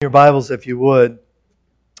Your Bibles, if you would,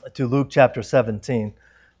 to Luke chapter 17.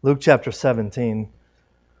 Luke chapter 17.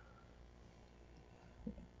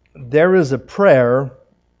 There is a prayer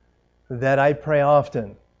that I pray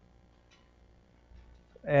often.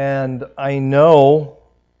 And I know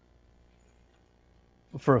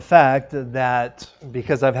for a fact that,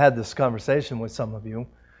 because I've had this conversation with some of you,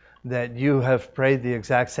 that you have prayed the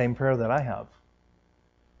exact same prayer that I have.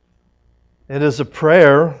 It is a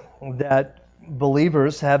prayer that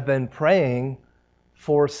believers have been praying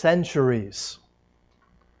for centuries.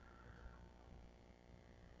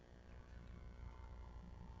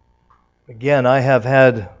 Again, I have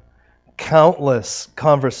had countless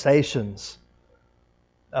conversations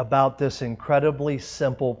about this incredibly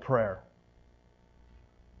simple prayer.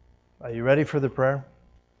 Are you ready for the prayer?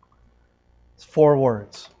 It's 4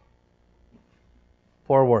 words.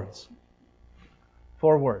 4 words.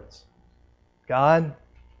 4 words. God,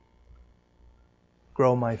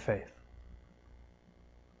 grow my faith.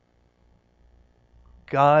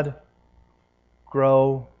 God,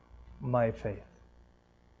 grow my faith.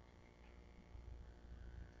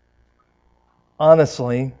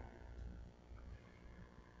 Honestly,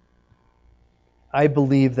 I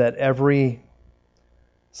believe that every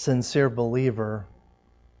sincere believer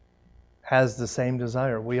has the same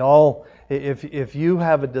desire. We all, if you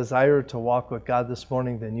have a desire to walk with God this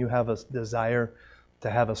morning, then you have a desire to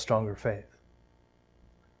have a stronger faith.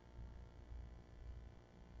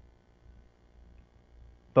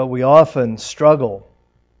 But we often struggle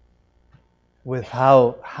with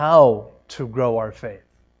how to grow our faith.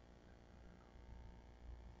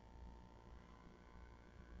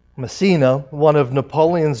 Messina, one of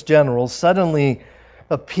Napoleon's generals, suddenly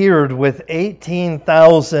appeared with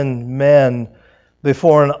 18,000 men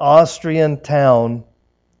before an Austrian town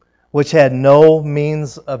which had no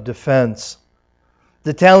means of defense.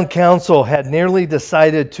 The town council had nearly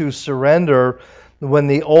decided to surrender when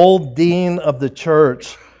the old dean of the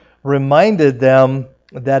church reminded them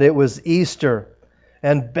that it was Easter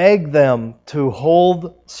and begged them to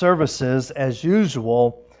hold services as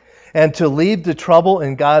usual and to leave the trouble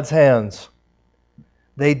in God's hands.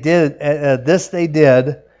 They did, and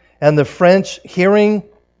the French, hearing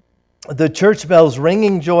the church bells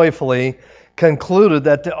ringing joyfully, concluded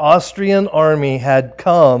that the Austrian army had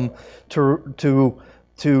come to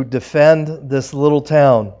defend this little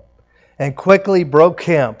town, and quickly broke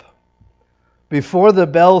camp. Before the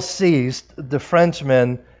bells ceased, the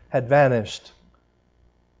Frenchmen had vanished.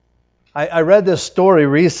 I read this story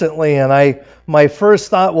recently, and my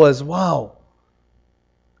first thought was, wow,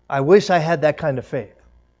 I wish I had that kind of faith.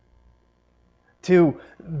 To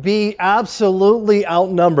be absolutely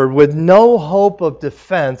outnumbered with no hope of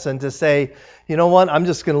defense and to say, you know what, I'm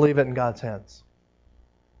just going to leave it in God's hands.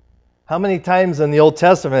 How many times in the Old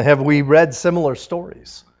Testament have we read similar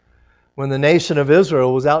stories when the nation of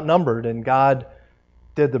Israel was outnumbered and God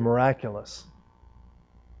did the miraculous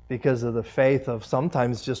because of the faith of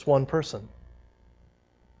sometimes just one person?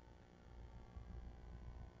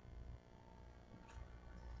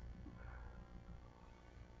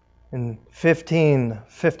 In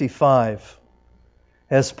 1555,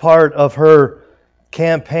 as part of her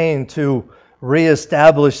campaign to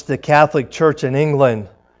reestablish the Catholic Church in England,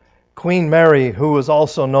 Queen Mary, who was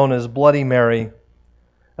also known as Bloody Mary,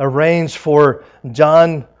 arranged for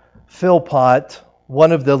John Philpot,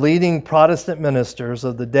 one of the leading Protestant ministers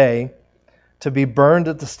of the day, to be burned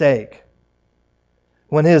at the stake.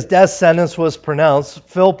 When his death sentence was pronounced,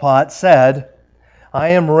 Philpot said,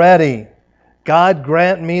 "I am ready. God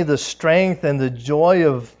grant me the strength and the joy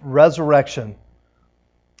of resurrection."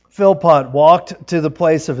 Philpot walked to the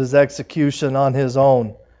place of his execution on his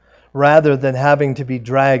own, rather than having to be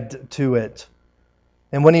dragged to it.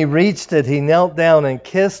 And when he reached it, he knelt down and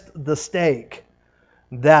kissed the stake,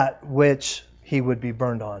 that which he would be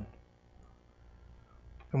burned on.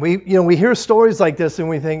 And we hear stories like this and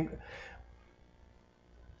we think,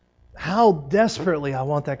 how desperately I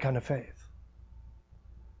want that kind of faith.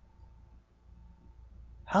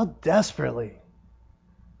 How desperately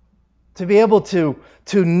to be able to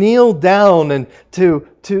kneel down and to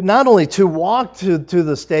not only to walk to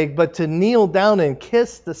the stake, but to kneel down and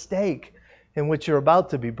kiss the stake in which you're about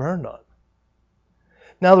to be burned on.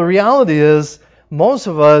 Now the reality is, most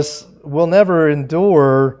of us will never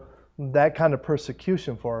endure that kind of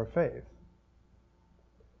persecution for our faith.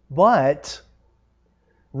 But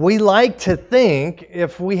we like to think,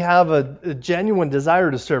 if we have a genuine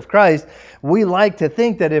desire to serve Christ, we like to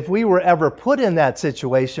think that if we were ever put in that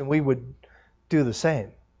situation, we would do the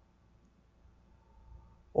same.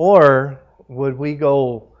 Or would we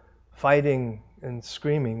go fighting and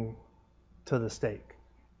screaming to the stake?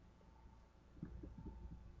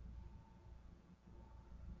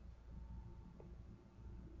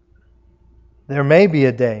 There may be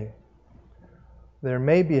a day that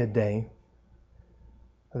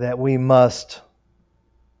we must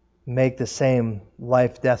make the same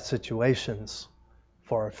life-death situations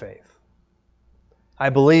for our faith.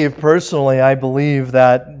 Personally, I believe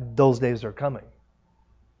that those days are coming.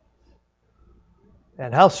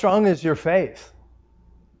 And how strong is your faith?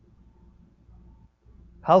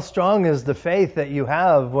 How strong is the faith that you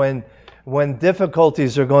have when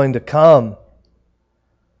difficulties are going to come?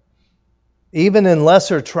 Even in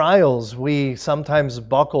lesser trials, we sometimes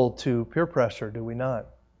buckle to peer pressure, do we not?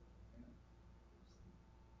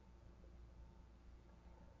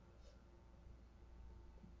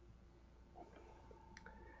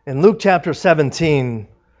 In Luke chapter 17,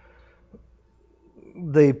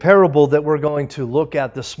 the parable that we're going to look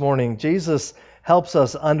at this morning, Jesus helps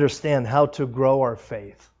us understand how to grow our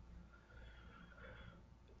faith.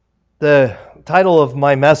 The title of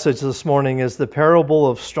my message this morning is The Parable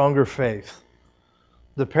of Stronger Faith.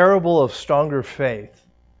 The Parable of Stronger Faith.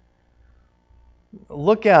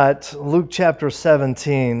 Look at Luke chapter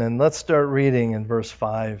 17 and let's start reading in verse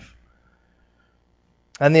 5.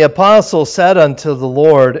 And the apostle said unto the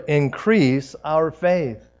Lord, increase our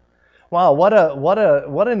faith. Wow,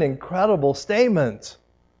 what an incredible statement.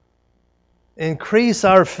 Increase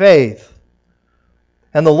our faith.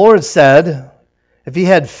 And the Lord said, if ye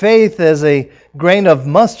had faith as a grain of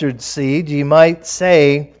mustard seed, ye might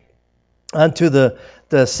say unto the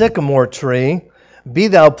sycamore tree, be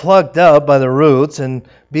thou plucked up by the roots, and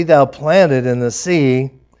be thou planted in the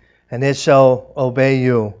sea, and it shall obey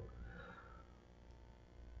you.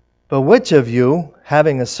 But which of you,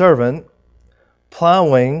 having a servant,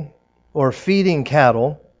 plowing or feeding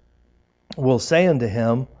cattle, will say unto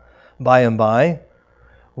him by and by,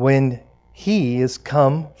 when he is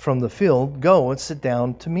come from the field, go and sit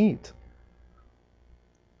down to meat?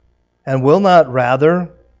 And will not rather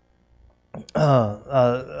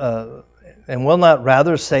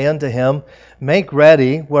say unto him, make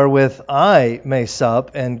ready wherewith I may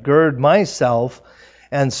sup, and gird myself,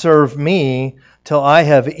 and serve me till I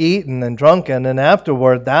have eaten and drunken, and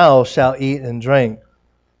afterward thou shalt eat and drink?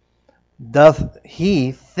 Doth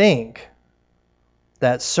he think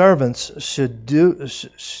that servants should do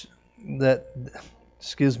that?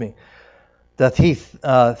 Doth he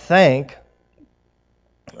thank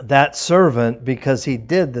that servant because he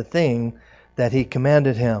did the thing that he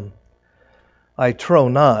commanded him? I trow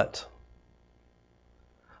not.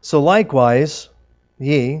 So likewise,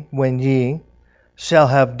 ye, when ye shall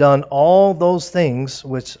have done all those things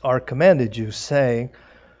which are commanded you, say,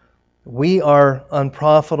 we are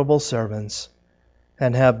unprofitable servants,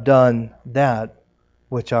 and have done that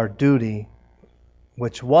which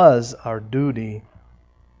was our duty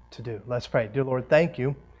to do. Let's pray. Dear Lord, thank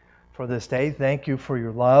you for this day. Thank you for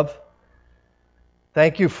your love.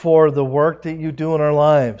 Thank you for the work that you do in our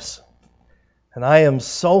lives. And I am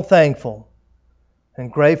so thankful and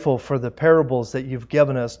grateful for the parables that you've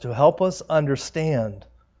given us to help us understand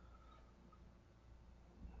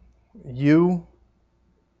you,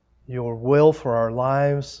 your will for our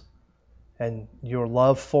lives, and your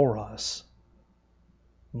love for us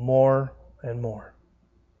more and more.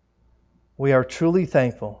 We are truly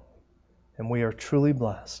thankful and we are truly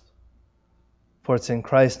blessed. For it's in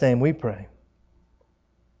Christ's name we pray.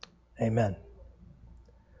 Amen.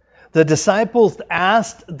 The disciples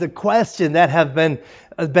asked the question that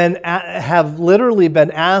have literally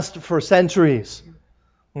been asked for centuries.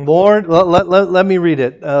 Lord, let me read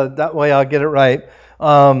it. That way I'll get it right.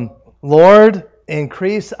 Lord,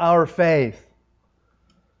 increase our faith.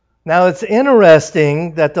 Now it's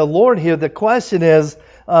interesting that the Lord here, the question is,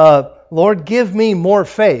 Lord, give me more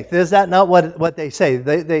faith. Is that not what they say?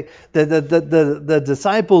 The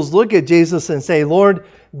disciples look at Jesus and say, Lord,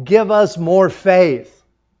 give us more faith.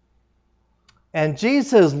 And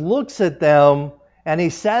Jesus looks at them and he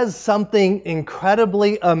says something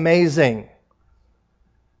incredibly amazing.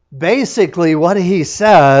 Basically, what he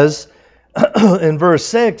says in verse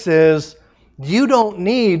 6 is, you don't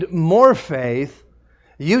need more faith,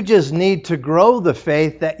 you just need to grow the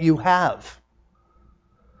faith that you have.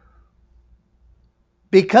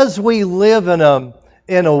 Because we live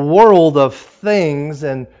in a world of things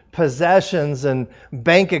and possessions and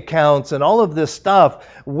bank accounts and all of this stuff,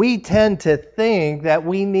 we tend to think that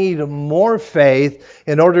we need more faith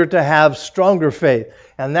in order to have stronger faith.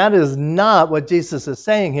 And that is not what Jesus is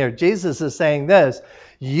saying here. Jesus is saying this: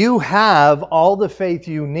 you have all the faith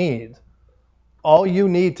you need. All you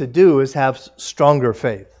need to do is have stronger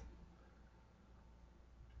faith.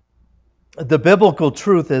 The biblical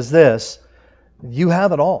truth is this: you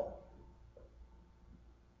have it all.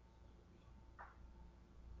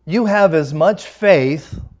 You have as much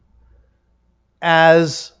faith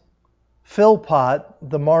as Philpot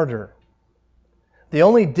the martyr. The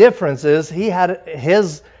only difference is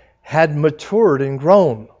his had matured and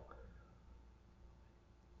grown.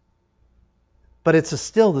 But it's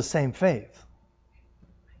still the same faith.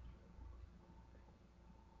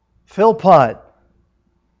 Philpot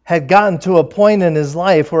had gotten to a point in his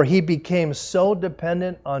life where he became so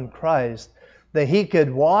dependent on Christ that he could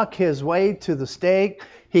walk his way to the stake,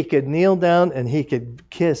 he could kneel down, and he could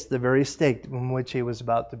kiss the very stake in which he was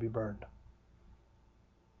about to be burned.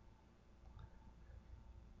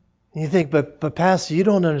 And you think, but Pastor, you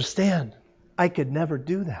don't understand. I could never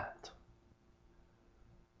do that.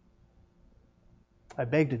 I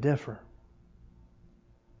beg to differ.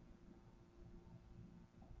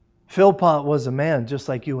 Philpot was a man just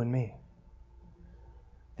like you and me.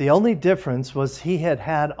 The only difference was he had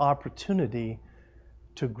had opportunity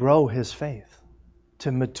to grow his faith,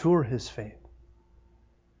 to mature his faith.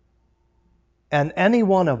 And any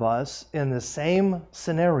one of us in the same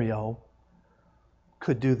scenario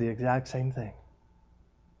could do the exact same thing.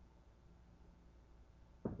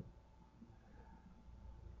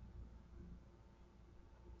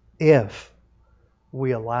 If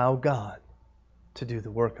we allow God to do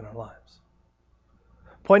the work in our lives.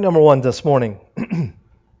 Point number 1 this morning.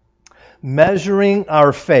 Measuring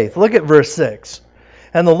our faith. Look at verse 6.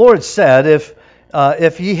 And the Lord said,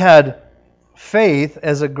 if ye had faith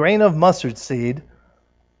as a grain of mustard seed,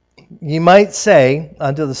 ye might say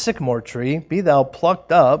unto the sycamore tree, be thou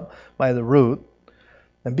plucked up by the root,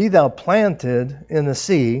 and be thou planted in the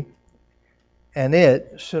sea, and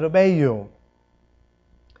it should obey you.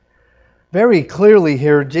 Very clearly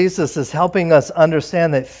here, Jesus is helping us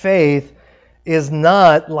understand that faith is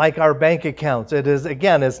not like our bank accounts. It is,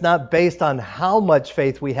 again, it's not based on how much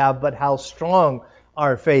faith we have, but how strong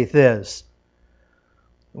our faith is.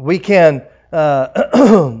 We can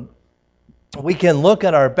we can look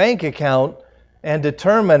at our bank account and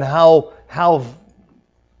determine how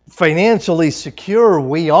financially secure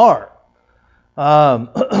we are.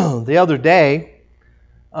 The other day,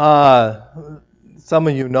 some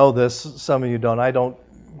of you know this, some of you don't. I don't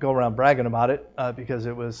go around bragging about it because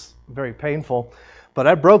it was very painful. But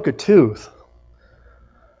I broke a tooth,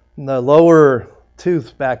 the lower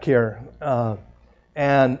tooth back here.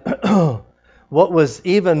 And what was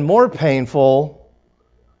even more painful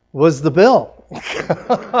was the bill.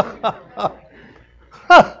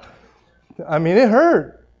 I mean, it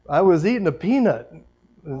hurt. I was eating a peanut.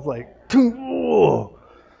 It was like, oh,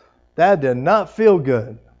 that did not feel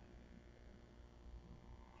good.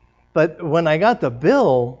 But when I got the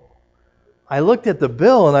bill, I looked at the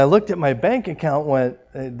bill and I looked at my bank account and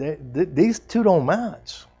went, these two don't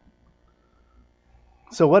match.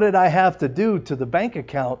 So what did I have to do to the bank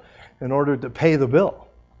account in order to pay the bill?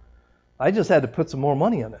 I just had to put some more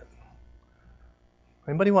money in it.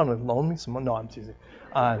 Anybody want to loan me some money? No, I'm teasing.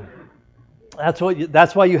 That's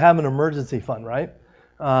why you have an emergency fund, right?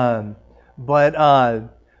 But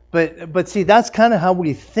see, that's kind of how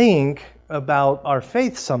we think about our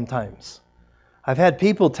faith sometimes. I've had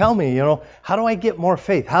people tell me, how do I get more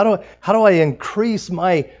faith? How do I increase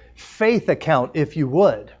my faith account, if you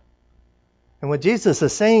would? And what Jesus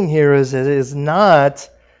is saying here is it is not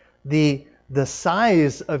the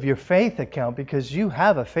size of your faith account, because you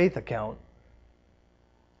have a faith account.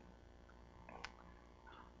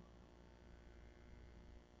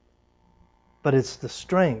 But it's the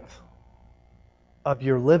strength of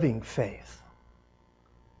your living faith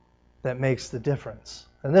that makes the difference.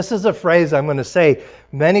 And this is a phrase I'm going to say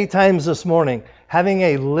many times this morning, having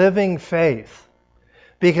a living faith.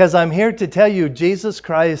 Because I'm here to tell you Jesus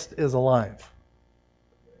Christ is alive.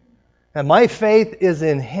 And my faith is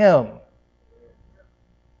in Him.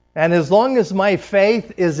 And as long as my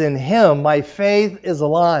faith is in Him, my faith is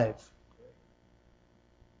alive.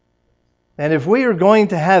 And if we are going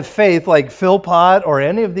to have faith like Philpot or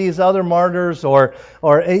any of these other martyrs or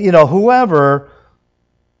whoever,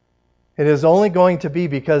 it is only going to be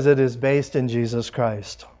because it is based in Jesus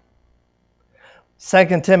Christ.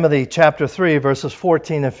 2 Timothy chapter 3, verses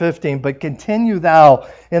 14 and 15, but continue thou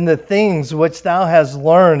in the things which thou hast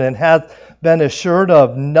learned and hast been assured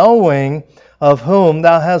of, knowing of whom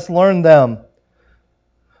thou hast learned them,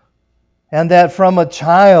 and that from a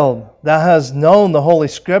child thou hast known the Holy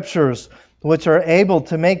Scriptures, which are able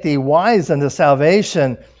to make thee wise unto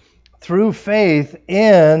salvation through faith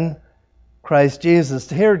in Christ Jesus.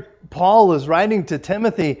 Here Paul is writing to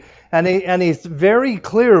Timothy, and he's very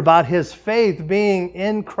clear about his faith being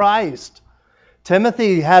in Christ.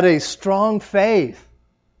 Timothy had a strong faith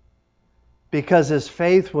because his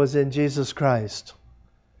faith was in Jesus Christ.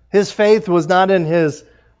 His faith was not in his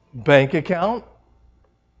bank account.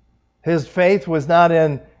 His faith was not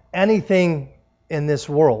in anything in this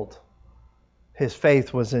world. His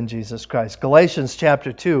faith was in Jesus Christ. Galatians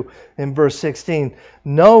chapter 2 in verse 16,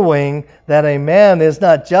 knowing that a man is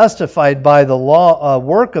not justified by the law,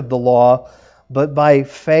 work of the law, but by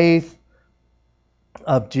faith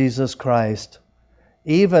of Jesus Christ.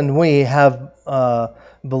 Even we have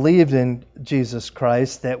believed in Jesus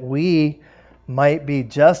Christ, that we might be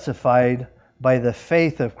justified by the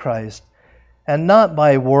faith of Christ, and not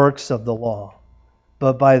by works of the law,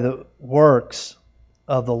 but by the works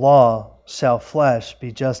of the law shall flesh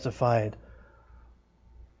be justified.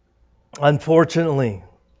 Unfortunately,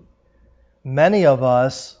 many of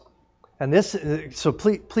us, and this, so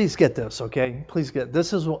please get this, okay? Please get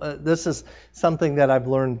this is something that I've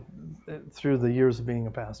learned through the years of being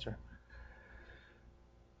a pastor.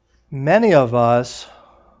 Many of us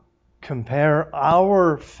compare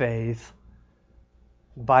our faith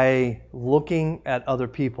by looking at other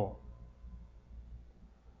people.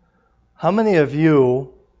 How many of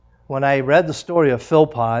you, when I read the story of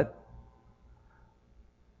Philpot,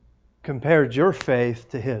 compared your faith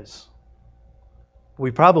to his?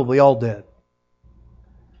 We probably all did.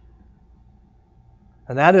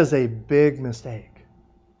 And that is a big mistake.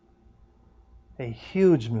 A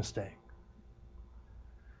huge mistake.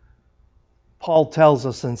 Paul tells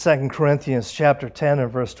us in 2 Corinthians chapter 10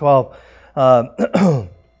 and verse 12,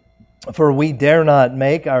 for we dare not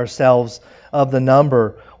make ourselves of the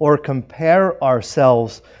number or compare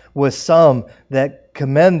ourselves with some that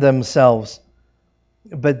commend themselves,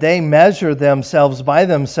 but they measure themselves by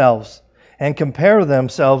themselves and compare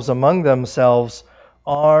themselves among themselves,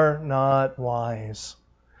 are not wise.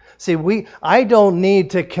 See, I don't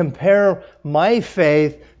need to compare my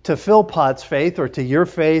faith to Philpot's faith or to your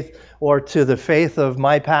faith or to the faith of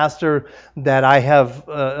my pastor that I have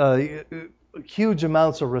huge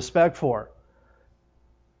amounts of respect for.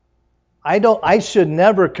 I should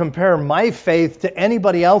never compare my faith to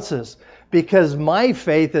anybody else's, because my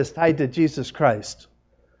faith is tied to Jesus Christ.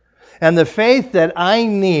 And the faith that I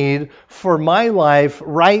need for my life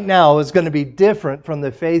right now is going to be different from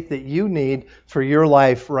the faith that you need for your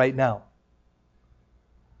life right now.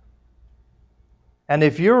 And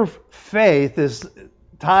if your faith is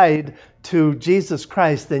tied to Jesus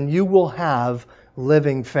Christ, then you will have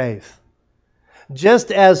living faith.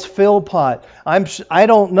 Just as Philpot, I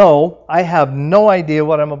don't know, I have no idea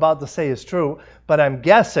what I'm about to say is true, but I'm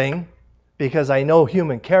guessing because I know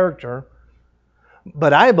human character.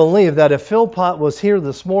 But I believe that if Philpot was here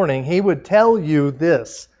this morning, he would tell you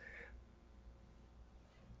this: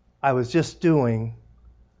 I was just doing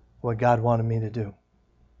what God wanted me to do.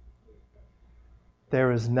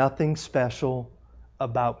 There is nothing special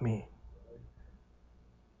about me.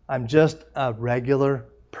 I'm just a regular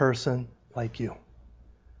person like you,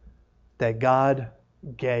 that God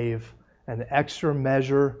gave an extra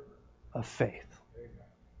measure of faith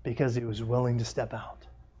because He was willing to step out.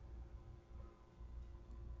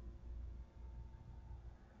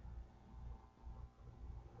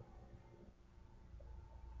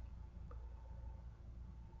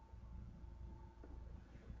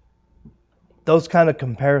 Those kind of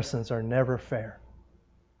comparisons are never fair.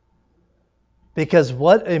 Because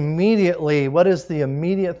what is the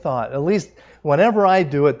immediate thought? At least whenever I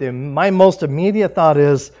do it, my most immediate thought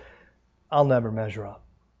is, I'll never measure up.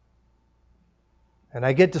 And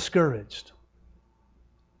I get discouraged.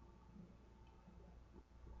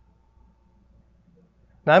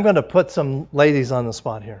 Now I'm going to put some ladies on the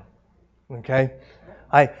spot here. Okay?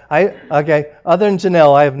 Okay. Other than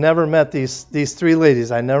Janelle, I have never met these three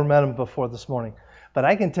ladies. I never met them before this morning. But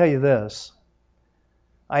I can tell you this.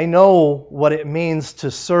 I know what it means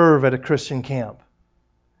to serve at a Christian camp.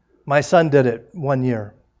 My son did it one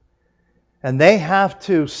year. And they have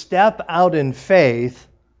to step out in faith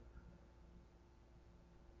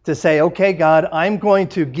to say, okay, God, I'm going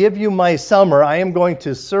to give you my summer. I am going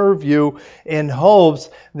to serve you in hopes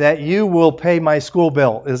that you will pay my school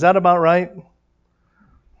bill. Is that about right?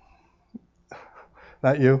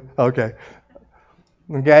 Not you? Okay.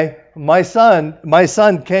 Okay. My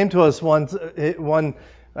son came to us one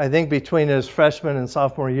I think between his freshman and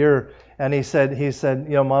sophomore year, and he said,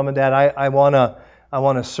 you know, Mom and Dad, I want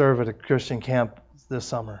to serve at a Christian camp this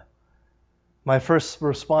summer. My first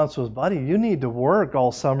response was, buddy, you need to work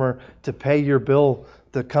all summer to pay your bill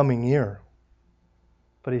the coming year.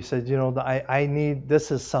 But he said, you know,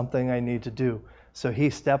 this is something I need to do. So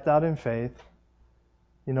he stepped out in faith.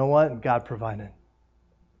 You know what? God provided.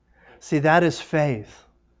 See, that is faith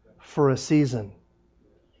for a season.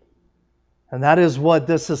 And that is what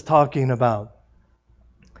this is talking about.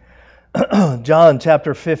 John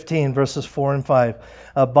chapter 15, verses 4 and 5.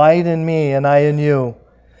 Abide in me and I in you.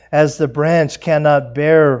 as the branch cannot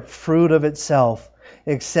bear fruit of itself,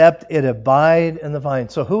 except it abide in the vine.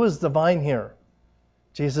 So who is the vine here?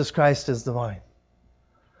 Jesus Christ is the vine.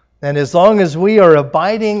 And as long as we are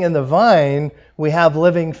abiding in the vine, we have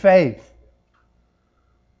living faith.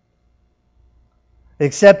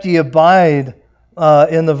 Except ye abide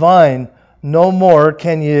in the vine, no more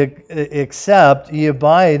can ye except ye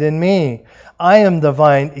abide in me. I am the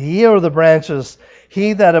vine, ye are the branches.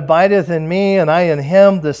 He that abideth in me, and I in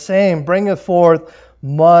him, the same bringeth forth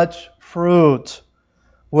much fruit.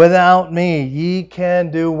 Without me, ye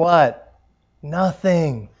can do what?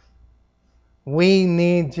 Nothing. We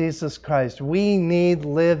need Jesus Christ. We need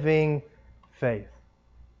living faith.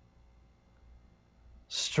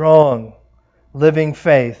 Strong, living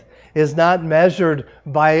faith is not measured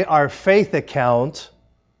by our faith account.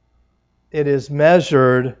 It is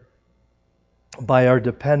measured by our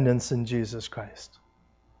dependence in Jesus Christ.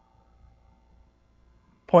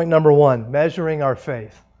 Point number 1, measuring our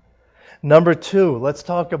faith. Number 2, let's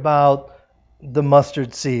talk about the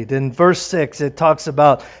mustard seed. In verse 6, it talks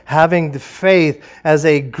about having the faith as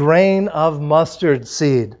a grain of mustard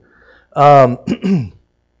seed.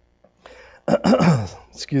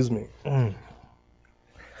 Excuse me. You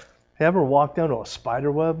ever walked into a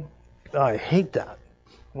spider web? Oh, I hate that.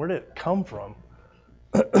 Where did it come from?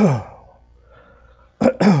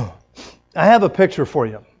 I have a picture for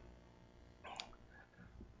you.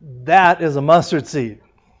 That is a mustard seed.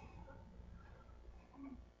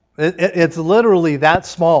 It's literally that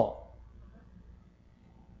small.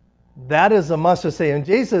 That is a mustard seed. And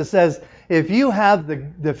Jesus says, if you have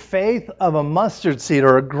the faith of a mustard seed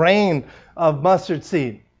or a grain of mustard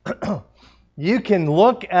seed, you can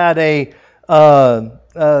look at the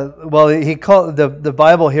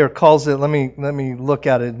Bible here calls it, let me look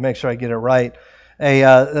at it and make sure I get it right,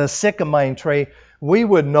 a sycamine tree. We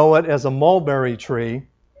would know it as a mulberry tree,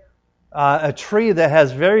 a tree that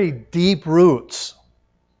has very deep roots.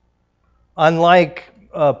 Unlike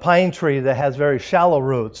a pine tree that has very shallow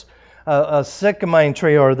roots, a sycamine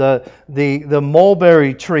tree or the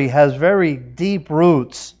mulberry tree has very deep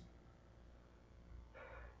roots.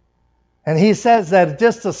 And he says that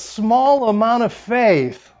just a small amount of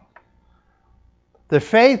faith, the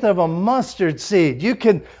faith of a mustard seed, you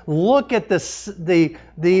can look at the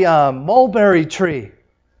mulberry tree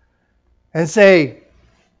and say,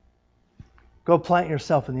 go plant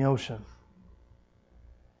yourself in the ocean.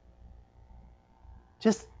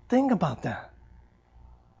 Just think about that.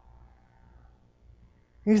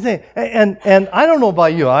 You say, and I don't know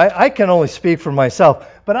about you, I can only speak for myself,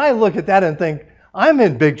 but I look at that and think, I'm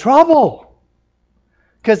in big trouble.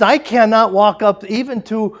 Because I cannot walk up even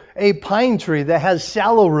to a pine tree that has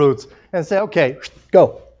shallow roots and say, okay,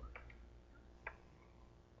 go.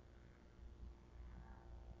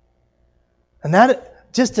 And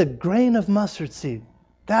that, just a grain of mustard seed,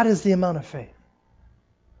 that is the amount of faith.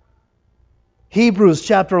 Hebrews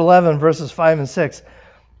chapter 11, verses 5 and 6.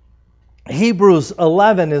 Hebrews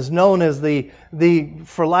 11 is known as the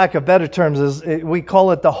for lack of better terms, we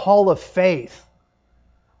call it the Hall of Faith.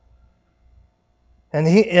 And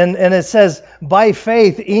it says, by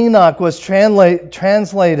faith Enoch was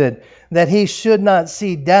translated that he should not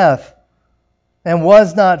see death, and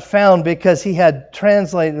was not found because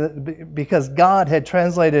God had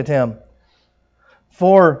translated him.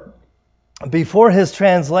 For before his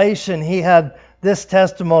translation, he had this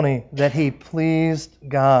testimony that he pleased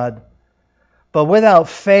God. But without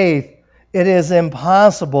faith, it is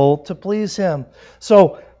impossible to please him.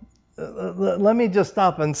 So, let me just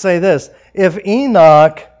stop and say this. If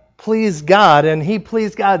Enoch pleased God, and he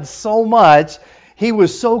pleased God so much, he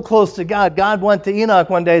was so close to God, God went to Enoch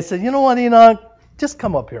one day and said, you know what, Enoch? Just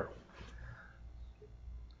come up here.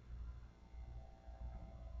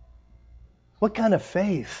 What kind of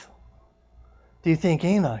faith do you think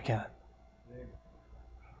Enoch had?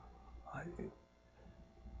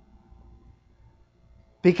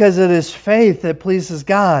 Because it is faith that pleases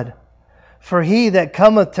God. For he that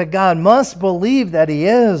cometh to God must believe that he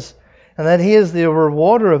is, and that he is the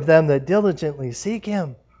rewarder of them that diligently seek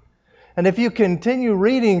him. And if you continue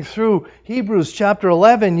reading through Hebrews chapter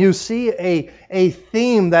 11, you see a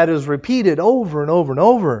theme that is repeated over and over and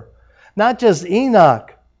over. Not just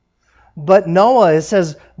Enoch, but Noah. It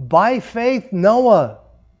says, by faith Noah,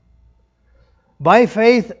 by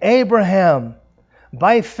faith Abraham,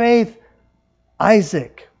 by faith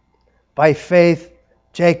Isaac, by faith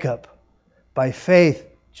Jacob, by faith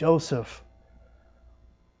Joseph.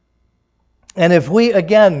 And if we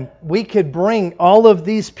could bring all of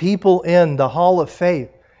these people in the Hall of Faith,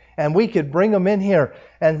 and we could bring them in here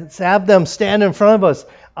and have them stand in front of us,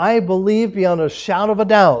 I believe beyond a shadow of a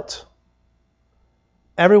doubt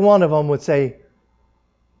every one of them would say,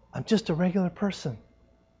 I'm just a regular person.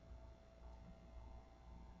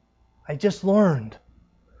 I just learned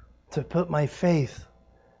to put my faith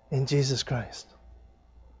in Jesus Christ.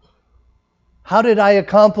 How did I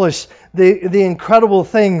accomplish the incredible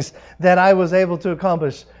things that I was able to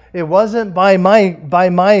accomplish? It wasn't by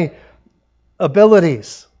my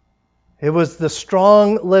abilities. It was the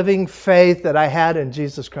strong living faith that I had in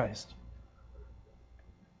Jesus Christ.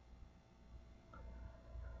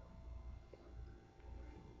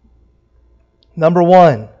 Number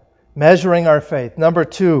one, measuring our faith. Number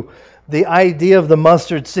two, the idea of the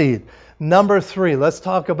mustard seed. Number three, let's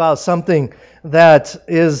talk about something that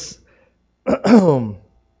is, well,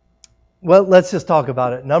 let's just talk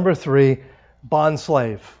about it. Number three, bond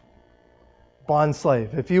slave. Bond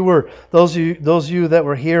slave. If you were, those of you that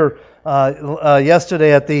were here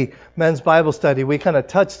yesterday at the men's Bible study, we kind of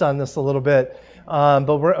touched on this a little bit,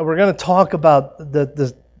 but we're going to talk about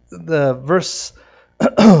the verse.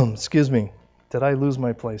 Excuse me. Did I lose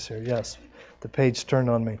my place here? Yes, the page turned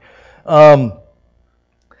on me.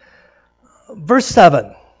 Verse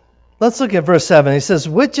 7. Let's look at verse 7. He says,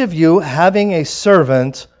 which of you, having a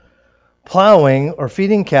servant plowing or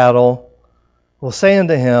feeding cattle, will say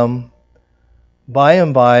unto him, by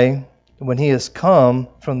and by, when he is come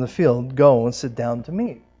from the field, go and sit down to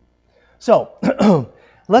meat. So,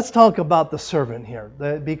 let's talk about the servant here,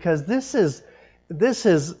 because this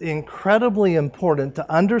is incredibly important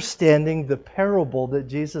to understanding the parable that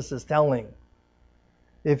Jesus is telling.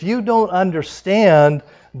 If you don't understand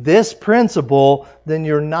this principle, then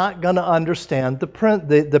you're not going to understand the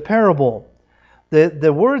parable.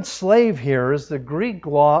 The word slave here is the Greek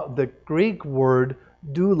word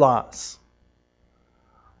doulos.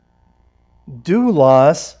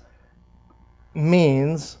 Doulos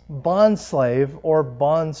means bondslave or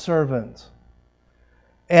bondservant.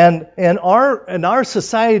 And in our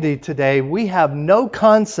society today, we have no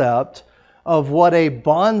concept of what a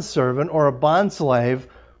bondservant or a bondslave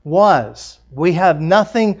was. We have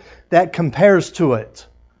nothing that compares to it.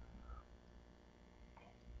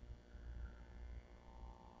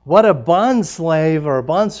 What a bondslave or a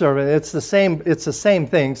bondservant, it's the same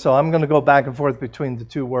thing. So I'm going to go back and forth between the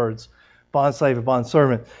two words, bondslave and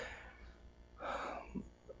bondservant.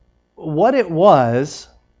 What it was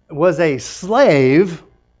a slave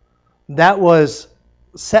that was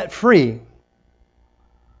set free,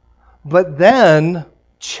 but then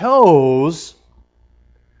chose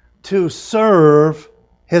to serve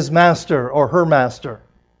his master or her master.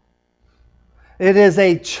 It is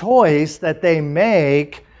a choice that they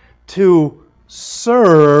make to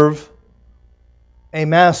serve a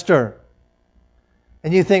master.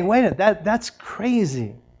 And you think, wait a minute, that's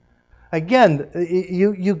crazy. Again,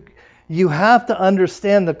 you have to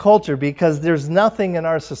understand the culture, because there's nothing in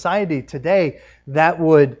our society today that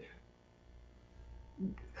would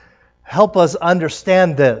help us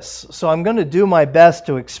understand this. So I'm going to do my best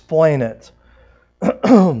to explain it.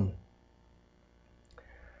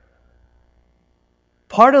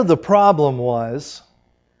 Part of the problem was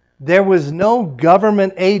there was no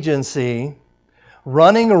government agency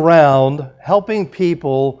running around helping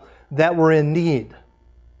people that were in need.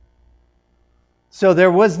 So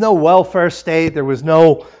there was no welfare state, there was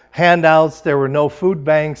no handouts, there were no food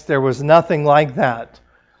banks, there was nothing like that.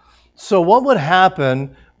 So what would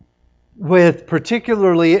happen with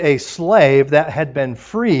particularly a slave that had been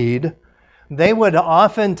freed, they would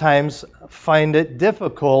oftentimes find it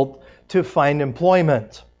difficult to find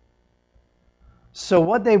employment. So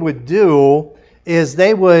what they would do is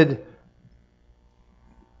they would,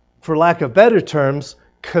 for lack of better terms,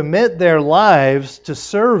 commit their lives to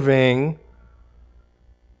serving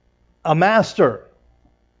a master.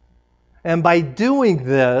 And by doing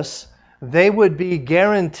this, they would be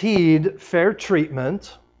guaranteed fair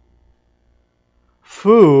treatment,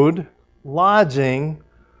 food, lodging,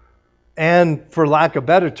 and, for lack of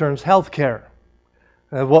better terms, health care.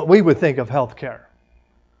 What we would think of health care.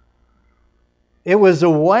 It was a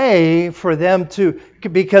way for them to,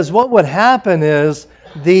 because what would happen is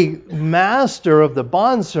the master of the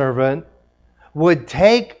bondservant would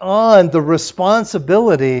take on the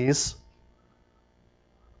responsibilities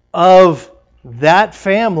of that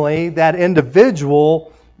family, that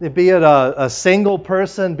individual, be it a single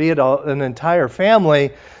person, be it an entire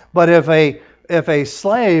family. But if a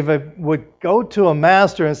slave would go to a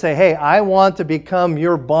master and say, hey, I want to become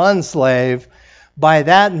your bondslave, by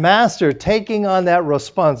that master taking on that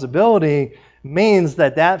responsibility means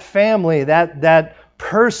that family, that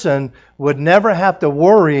person would never have to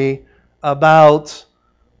worry about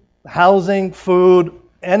housing, food,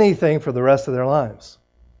 anything for the rest of their lives.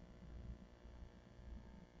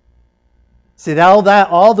 See,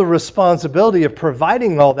 all the responsibility of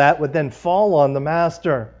providing all that would then fall on the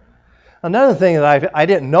master. Another thing that I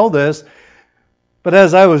didn't know this, but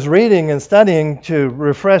as I was reading and studying to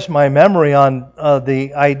refresh my memory on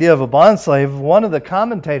the idea of a bondslave, one of the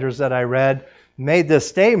commentators that I read made this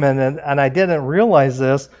statement, and I didn't realize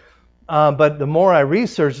this, but the more I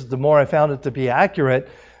researched, the more I found it to be accurate,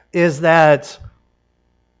 is that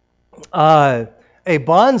a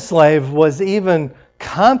bondslave was even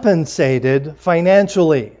compensated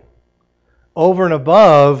financially over and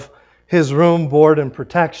above his room, board, and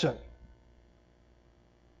protection.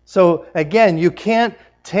 So again, you can't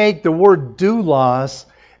take the word doulos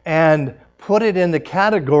and put it in the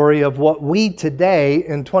category of what we today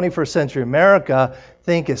in 21st century America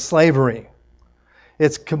think is slavery.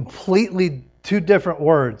 It's completely two different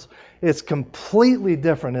words. It's completely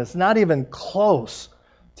different. It's not even close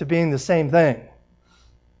to being the same thing.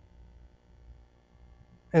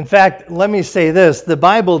 In fact, let me say this. The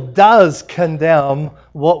Bible does condemn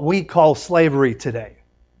what we call slavery today.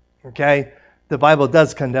 Okay? The Bible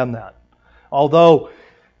does condemn that. Although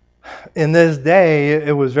in this day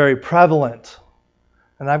it was very prevalent.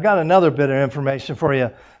 And I've got another bit of information for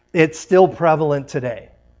you. It's still prevalent today.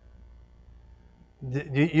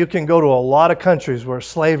 You can go to a lot of countries where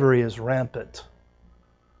slavery is rampant.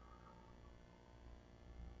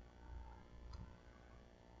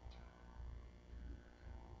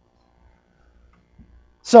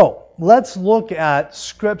 So, let's look at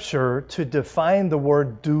Scripture to define the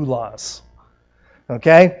word doulos.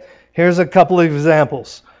 Okay? Here's a couple of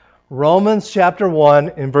examples. Romans chapter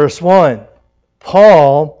 1 in verse 1.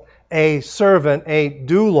 Paul, a servant, a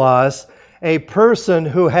doulos, a person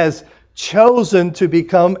who has chosen to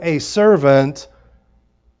become a servant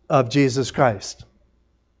of Jesus Christ.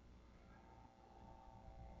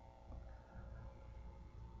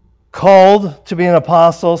 Called to be an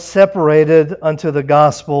apostle, separated unto the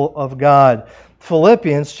gospel of God.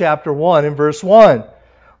 Philippians chapter 1 and verse 1.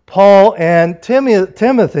 Paul and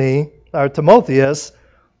Timotheus,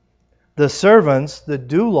 the servants, the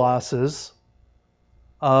douloses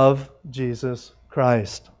of Jesus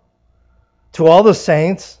Christ. To all the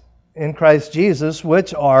saints in Christ Jesus,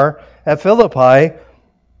 which are at Philippi,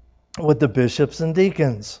 with the bishops and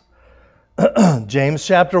deacons. James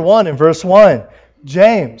chapter 1 and verse 1.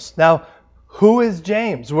 James. Now, who is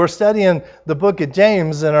James? We're studying the book of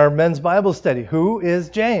James in our men's Bible study. Who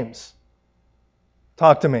is James?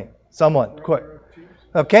 Talk to me. Someone, quick.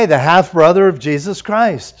 Okay, the half-brother of Jesus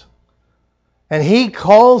Christ. And he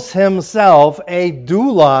calls himself a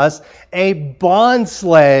doulos, a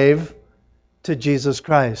bondslave to Jesus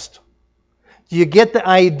Christ. Do you get the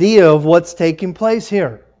idea of what's taking place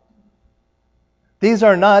here? These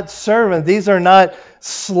are not servants. These are not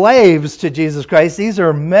slaves to Jesus Christ. These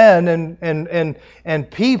are men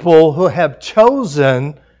and people who have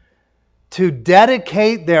chosen to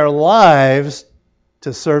dedicate their lives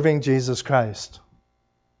to serving Jesus Christ.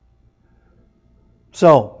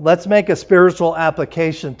 So, let's make a spiritual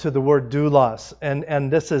application to the word doulos.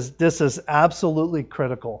 And this is absolutely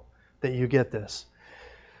critical that you get this.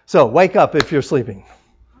 So, wake up if you're sleeping.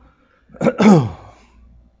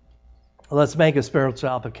 Let's make a spiritual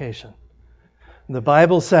application. The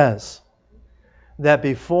Bible says that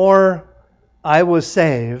before I was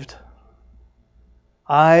saved,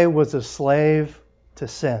 I was a slave to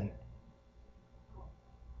sin.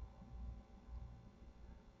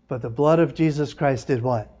 But the blood of Jesus Christ did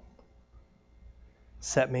what?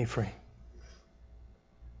 Set me free.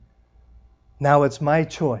 Now it's my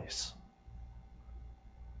choice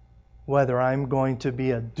whether I'm going to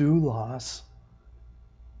be a doulos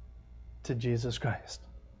to Jesus Christ.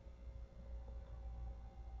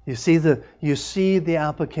 You see the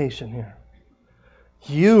application here.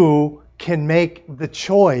 You can make the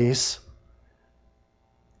choice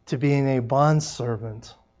to being a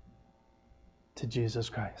bondservant to Jesus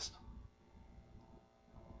Christ.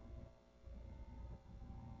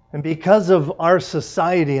 And because of our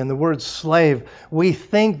society and the word slave, we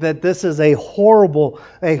think that this is a horrible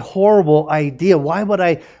idea. Why would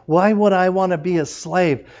I want to be a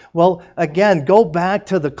slave? Well, again, go back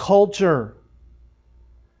to the culture.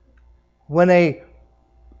 When a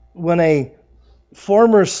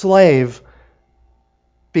former slave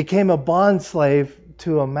became a bond slave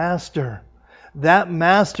to a master, that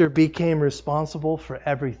master became responsible for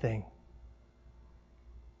everything.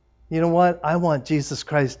 You know what? I want Jesus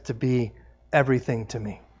Christ to be everything to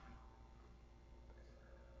me.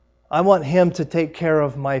 I want Him to take care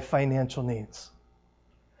of my financial needs.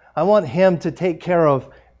 I want Him to take care of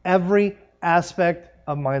every aspect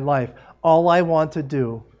of my life. All I want to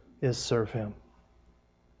do is serve Him.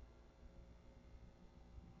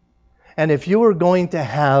 And if you are going to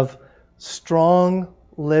have strong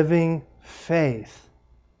living faith,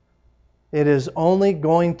 it is only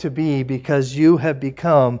going to be because you have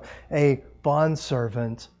become a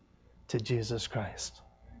bondservant to Jesus Christ.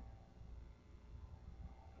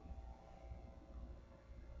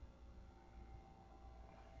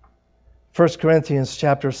 1 Corinthians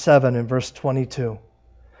chapter 7 and verse 22.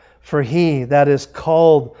 For he that is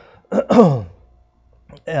called in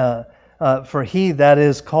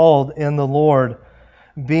the Lord,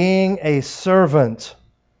 being a servant,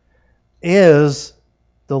 is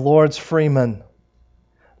the Lord's freeman.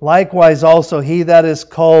 Likewise also he that is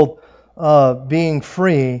called being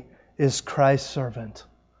free is Christ's servant.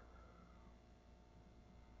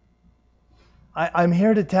 I'm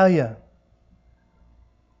here to tell you,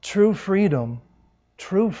 true freedom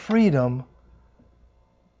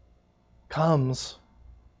comes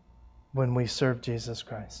when we serve Jesus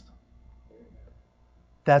Christ.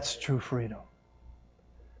 That's true freedom.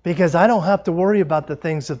 Because I don't have to worry about the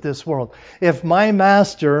things of this world. If my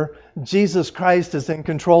Master, Jesus Christ, is in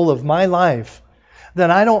control of my life, then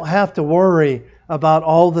I don't have to worry about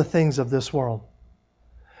all the things of this world.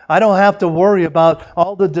 I don't have to worry about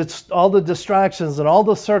all the distractions and all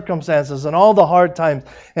the circumstances and all the hard times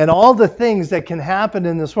and all the things that can happen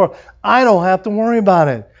in this world. I don't have to worry about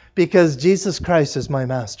it because Jesus Christ is my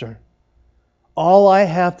Master. All I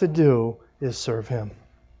have to do is serve Him.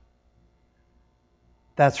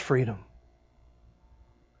 That's freedom.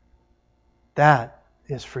 That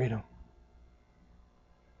is freedom.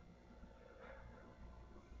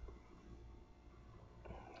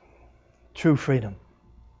 True freedom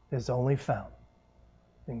is only found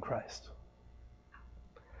in Christ.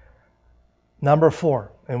 Number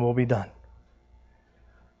 4, and we'll be done.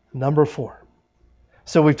 Number 4.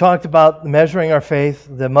 So we've talked about measuring our faith,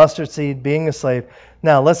 the mustard seed, being a slave.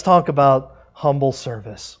 Now let's talk about humble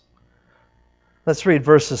service. Let's read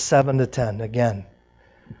verses 7 to 10 again.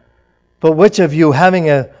 But which of you, having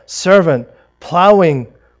a servant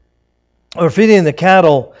plowing or feeding the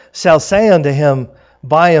cattle, shall say unto him,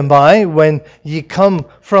 by and by, when ye come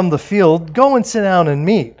from the field, go and sit down and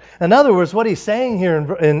meat. In other words, what he's saying here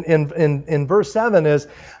in verse 7 is,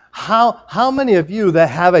 how many of you that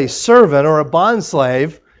have a servant or a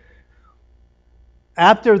bondslave,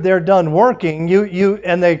 after they're done working,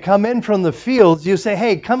 and they come in from the fields, you say,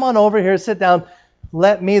 hey, come on over here, sit down,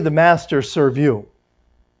 let me, the master, serve you.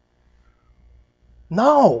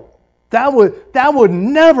 No, that would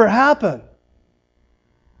never happen.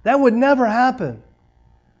 That would never happen.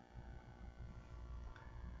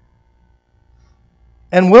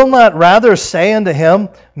 And will not rather say unto him,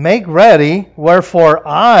 make ready, wherefore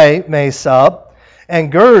I may sup,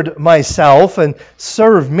 and gird myself, and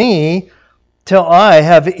serve me, till I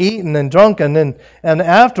have eaten and drunken, and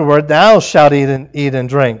afterward thou shalt eat and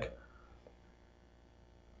drink.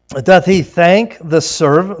 Doth he thank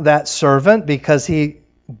that servant because he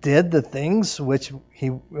did the things which he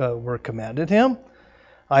were commanded him?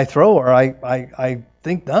 I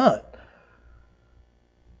think not.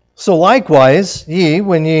 So likewise, ye,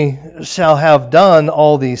 when ye shall have done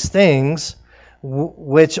all these things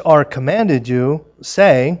which are commanded you,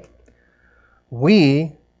 say,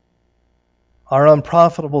 we are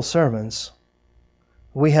unprofitable servants.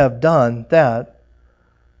 We have done that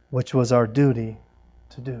which was our duty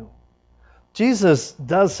to do. Jesus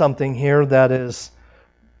does something here that is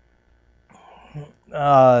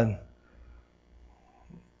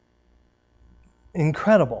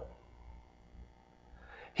incredible.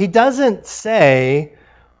 He doesn't say,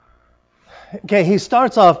 okay, he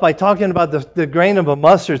starts off by talking about the grain of a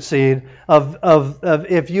mustard seed, of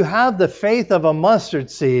if you have the faith of a mustard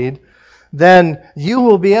seed, then you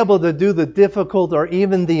will be able to do the difficult or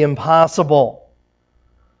even the impossible.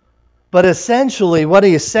 But essentially what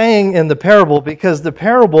he is saying in the parable, because the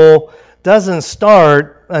parable doesn't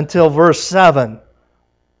start until verse 7.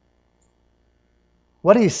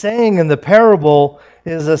 What he's saying in the parable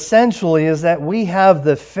is essentially that we have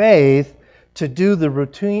the faith to do the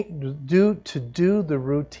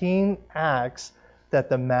routine acts that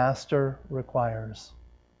the master requires.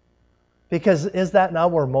 Because is that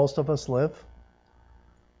not where most of us live?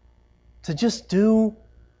 To just do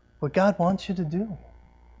what God wants you to do.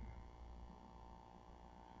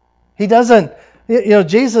 He doesn't,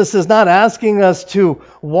 Jesus is not asking us to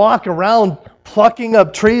walk around plucking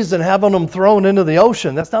up trees and having them thrown into the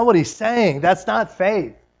ocean. That's not what he's saying. That's not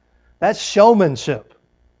faith. That's showmanship.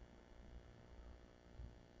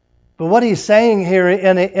 But what he's saying here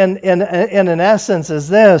in an essence is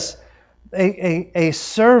this. A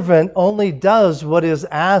servant only does what is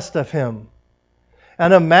asked of him.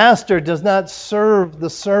 And a master does not serve the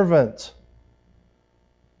servant.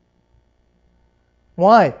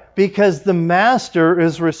 Why? Because the master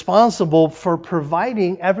is responsible for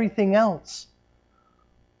providing everything else.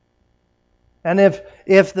 And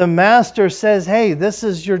if the master says, hey, this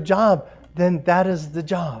is your job, then that is the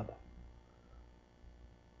job.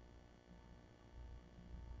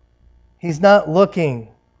 He's not looking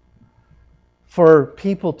for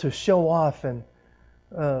people to show off and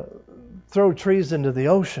throw trees into the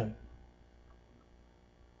ocean.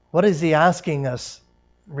 What is He asking us,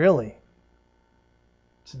 really?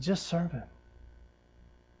 To just serve Him.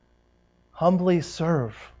 Humbly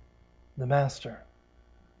serve the Master.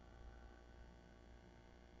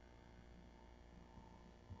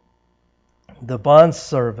 The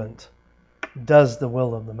bondservant does the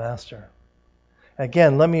will of the Master.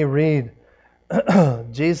 Again, let me read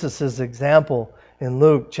Jesus' example in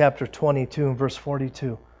Luke chapter 22 and verse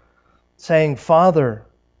 42, saying, Father,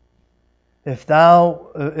 if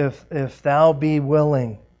thou be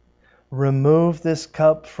willing, remove this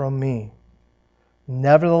cup from me.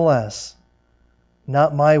 Nevertheless,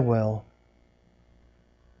 not my will,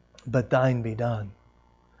 but thine be done.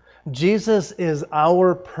 Jesus is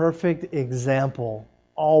our perfect example,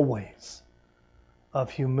 always,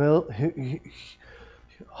 of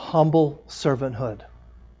humble servanthood.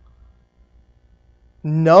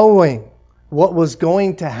 Knowing what was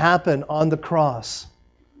going to happen on the cross.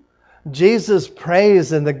 Jesus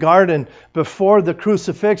prays in the garden before the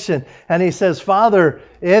crucifixion, and He says, Father,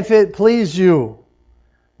 if it please you,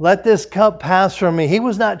 let this cup pass from me. He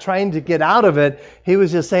was not trying to get out of it. He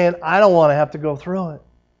was just saying, I don't want to have to go through it.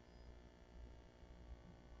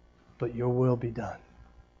 But your will be done.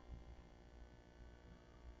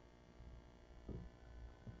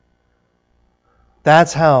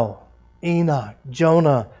 That's how Enoch,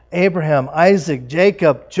 Jonah, Abraham, Isaac,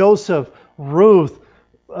 Jacob, Joseph, Ruth,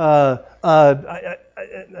 and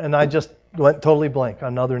I just went totally blank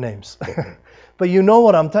on other names. But you know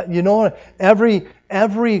what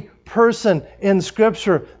every person in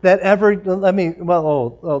Scripture that ever,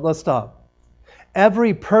 let's stop.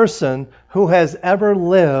 Every person who has ever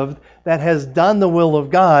lived that has done the will of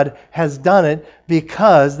God has done it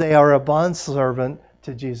because they are a bondservant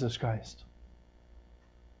to Jesus Christ.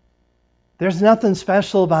 There's nothing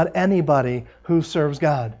special about anybody who serves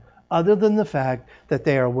God other than the fact that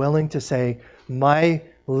they are willing to say, my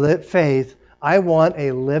faith, I want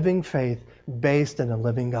a living faith based in a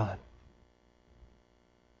living God.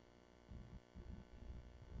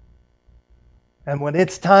 And when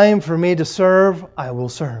it's time for me to serve, I will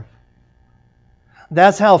serve.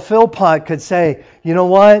 That's how Philpot could say, you know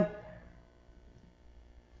what?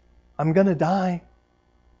 I'm going to die.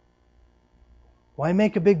 Why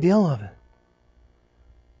make a big deal of it?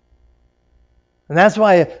 And that's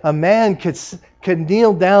why a man could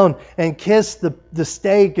kneel down and kiss the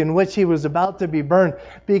stake in which he was about to be burned,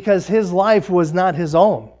 because his life was not his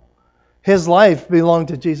own. His life belonged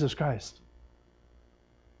to Jesus Christ.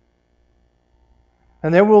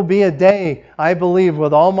 And there will be a day, I believe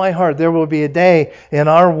with all my heart, there will be a day in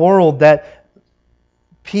our world that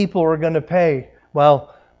people are going to pay,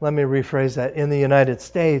 well, let me rephrase that, in the United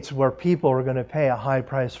States, where people are going to pay a high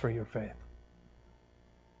price for your faith.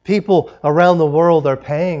 People around the world are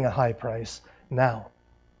paying a high price now.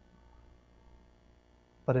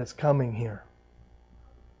 But it's coming here.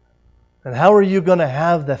 And how are you going to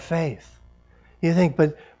have the faith? You think,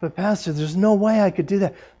 but Pastor, there's no way I could do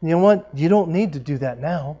that. You know what? You don't need to do that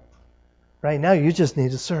now. Right now, you just need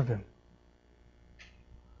to serve Him.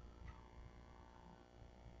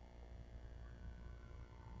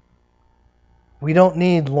 We don't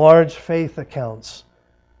need large faith accounts.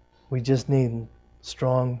 We just need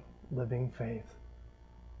strong, living faith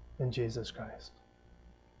in Jesus Christ.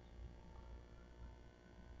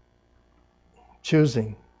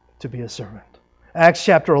 Choosing to be a servant. Acts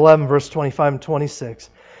chapter 11, verse 25 and 26.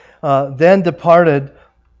 Then departed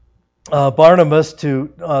Barnabas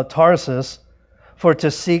to Tarsus for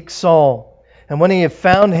to seek Saul. And when he had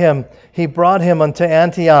found him, he brought him unto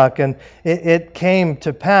Antioch. And it came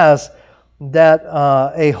to pass that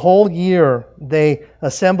a whole year they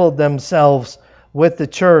assembled themselves with the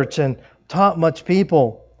church and taught much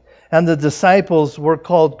people. And the disciples were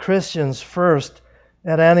called Christians first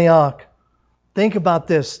at Antioch. Think about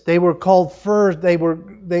this. They were called first.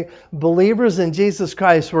 Believers in Jesus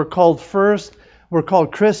Christ were called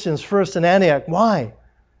Christians first in Antioch. Why?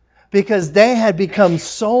 Because they had become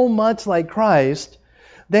so much like Christ.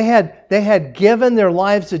 They had given their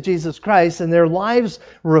lives to Jesus Christ, and their lives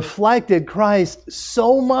reflected Christ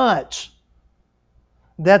so much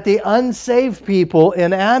that the unsaved people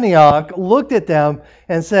in Antioch looked at them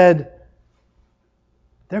and said,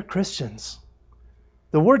 they're Christians.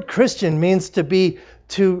 The word Christian means to be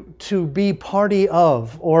party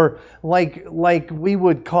of, or like we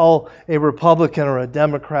would call a Republican or a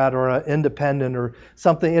Democrat or an independent or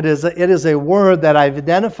something. It is a word that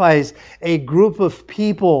identifies a group of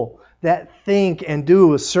people that think and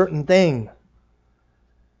do a certain thing.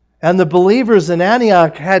 And the believers in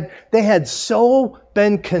Antioch had so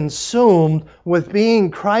been consumed with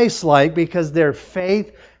being Christ-like because their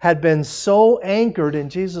faith had been so anchored in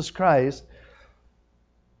Jesus Christ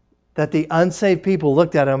that the unsaved people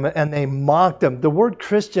looked at him and they mocked him. The word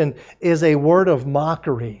Christian is a word of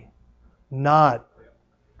mockery, not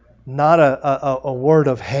a word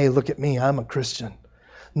of, hey, look at me, I'm a Christian.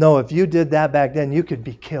 No, if you did that back then, you could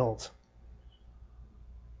be killed.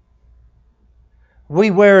 We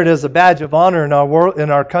wear it as a badge of honor in our world, in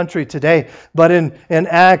our country today, but in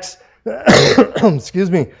Acts, excuse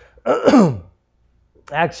me,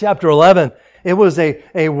 Acts chapter 11, it was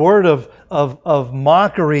a word of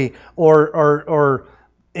mockery or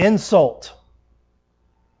insult.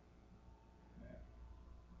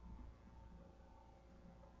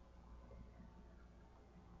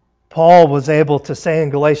 Paul was able to say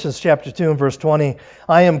in Galatians chapter 2 and verse 20,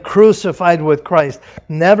 I am crucified with Christ.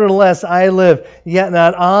 Nevertheless I live, yet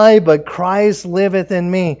not I, but Christ liveth in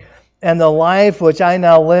me. And the life which I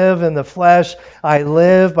now live in the flesh, I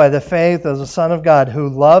live by the faith of the Son of God, who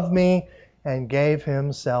loved me and gave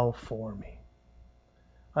himself for me.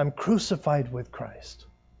 I'm crucified with Christ.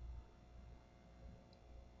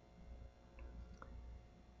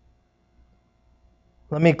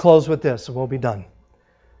 Let me close with this and we'll be done.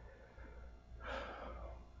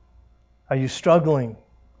 Are you struggling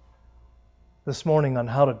this morning on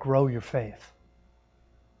how to grow your faith?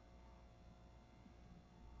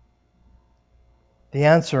 The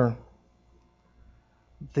answer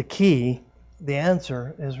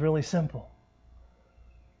is really simple.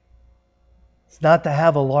 It's not to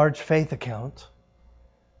have a large faith account,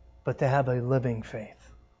 but to have a living faith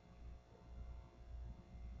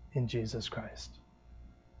in Jesus Christ.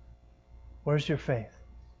 Where's your faith?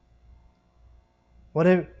 What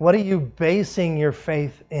are you basing your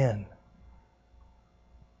faith in?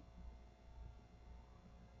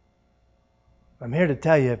 I'm here to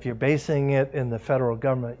tell you, if you're basing it in the federal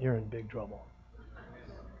government, you're in big trouble.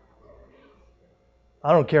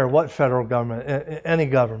 I don't care what federal government, any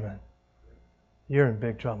government, you're in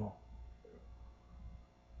big trouble.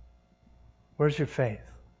 Where's your faith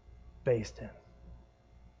based in?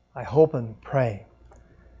 I hope and pray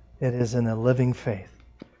it is in a living faith,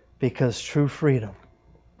 because true freedom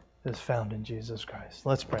is found in Jesus Christ.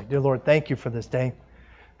 Let's pray. Dear Lord, thank you for this day.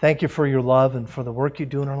 Thank you for your love and for the work you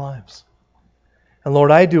do in our lives. And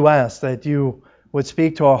Lord, I do ask that you would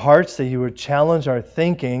speak to our hearts, that you would challenge our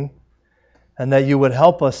thinking, and that you would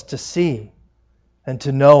help us to see and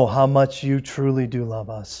to know how much you truly do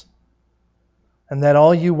love us. And that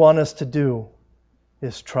all you want us to do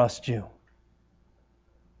is trust you.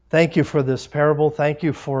 Thank you for this parable. Thank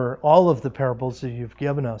you for all of the parables that you've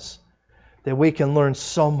given us, that we can learn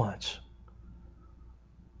so much.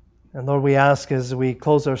 And Lord, we ask as we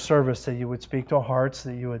close our service that you would speak to our hearts,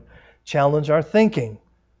 that you would challenge our thinking,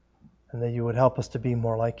 and that you would help us to be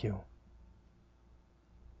more like you.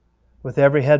 With every head